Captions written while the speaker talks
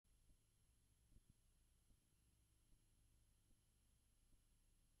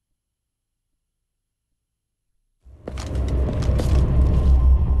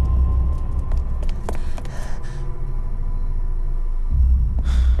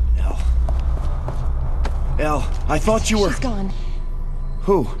Elle, I thought you were... She's gone.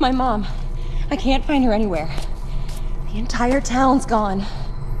 Who? My mom. I can't find her anywhere. The entire town's gone.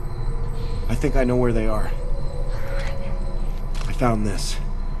 I think I know where they are. I found this.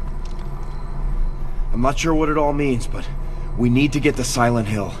 I'm not sure what it all means, but we need to get to Silent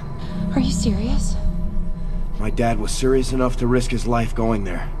Hill. Are you serious? My dad was serious enough to risk his life going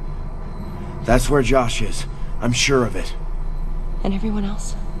there. That's where Josh is. I'm sure of it. And everyone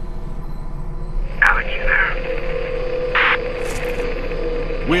else? Alex, you there?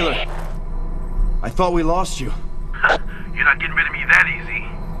 Wheeler, I thought we lost you. You're not getting rid of me that easy.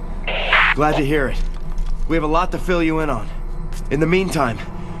 Glad to hear it. We have a lot to fill you in on. In the meantime,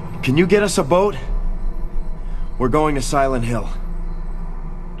 can you get us a boat? We're going to Silent Hill.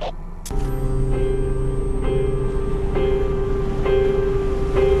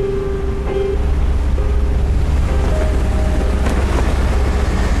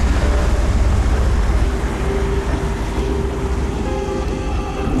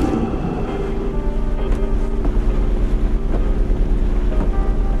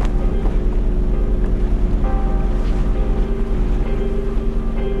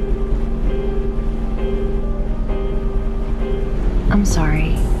 I'm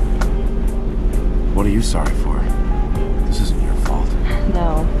sorry. What are you sorry for? This isn't your fault.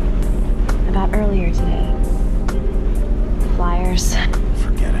 No. About earlier today. Flyers.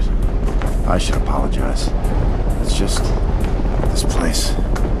 Forget it. I should apologize. It's just... this place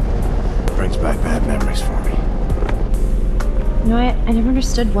brings back bad memories for me. You know, I never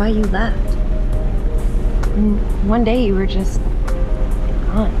understood why you left. And one day you were just...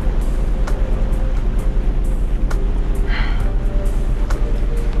 gone.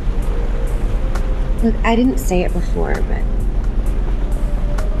 Look, I didn't say it before, but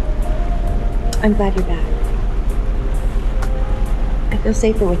I'm glad you're back. I feel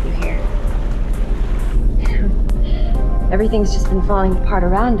safer with you here. Everything's just been falling apart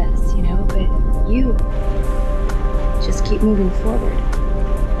around us, you know, but you just keep moving forward.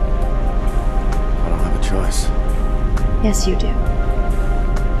 I don't have a choice. Yes, you do.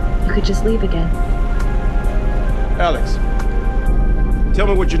 You could just leave again. Alex, tell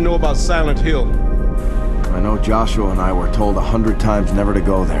me what you know about Silent Hill. I know Joshua and I were told 100 times never to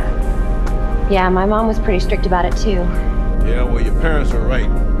go there. Yeah, my mom was pretty strict about it too. Yeah, well, your parents are right.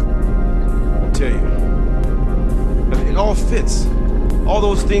 I'll tell you. It all fits. All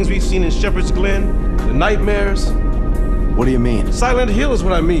those things we've seen in Shepherd's Glen, the nightmares. What do you mean? Silent Hill is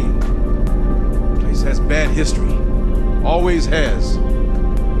what I mean. The place has bad history. Always has.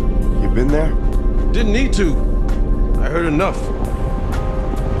 You been there? Didn't need to. I heard enough.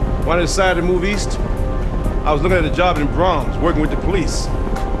 When I decided to move east, I was looking at a job in Brahms, working with the police.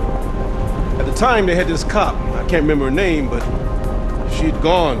 At the time, they had this cop. I can't remember her name, but she'd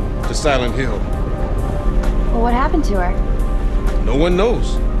gone to Silent Hill. Well, what happened to her? No one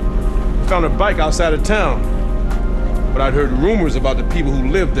knows. We found her bike outside of town. But I'd heard rumors about the people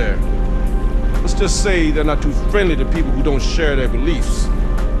who lived there. Let's just say they're not too friendly to people who don't share their beliefs.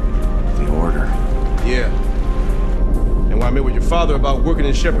 The Order. Yeah. And when I met with your father about working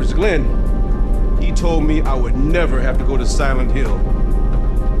in Shepherd's Glen, he told me I would never have to go to Silent Hill.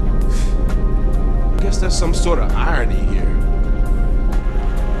 I guess there's some sort of irony here.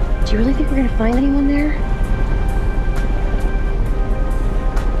 Do you really think we're gonna find anyone there?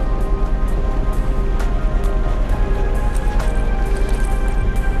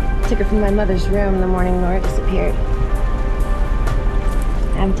 I took her from my mother's room the morning Laura disappeared.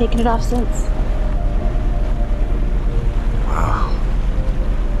 I haven't taken it off since. Wow.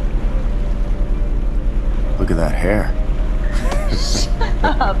 Look at that hair. Shut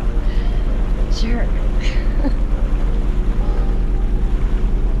up. Jerk.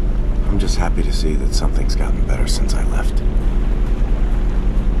 I'm just happy to see that something's gotten better since I left.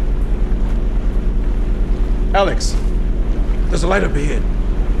 Alex, there's a light up ahead.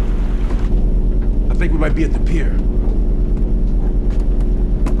 I think we might be at the pier.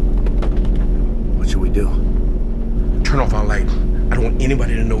 What should we do? Turn off our light. I don't want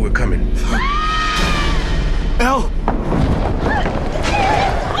anybody to know we're coming. Elle!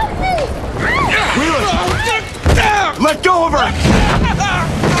 Wheeler! Let go of her!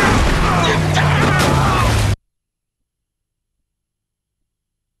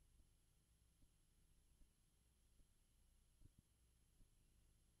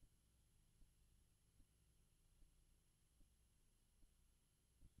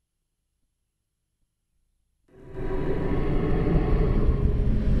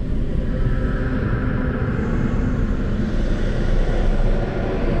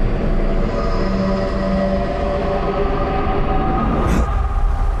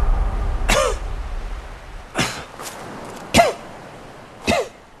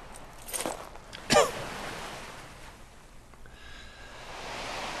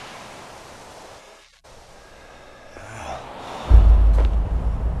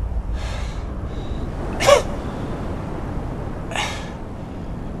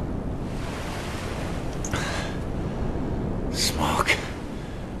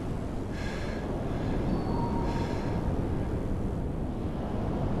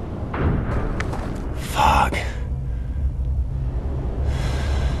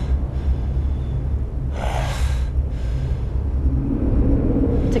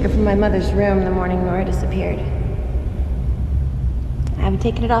 my mother's room the morning Nora disappeared. I haven't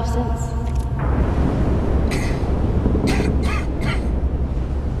taken it off since.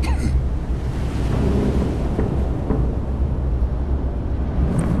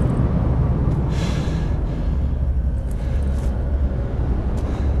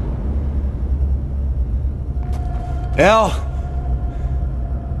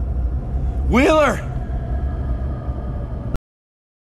 Wheeler!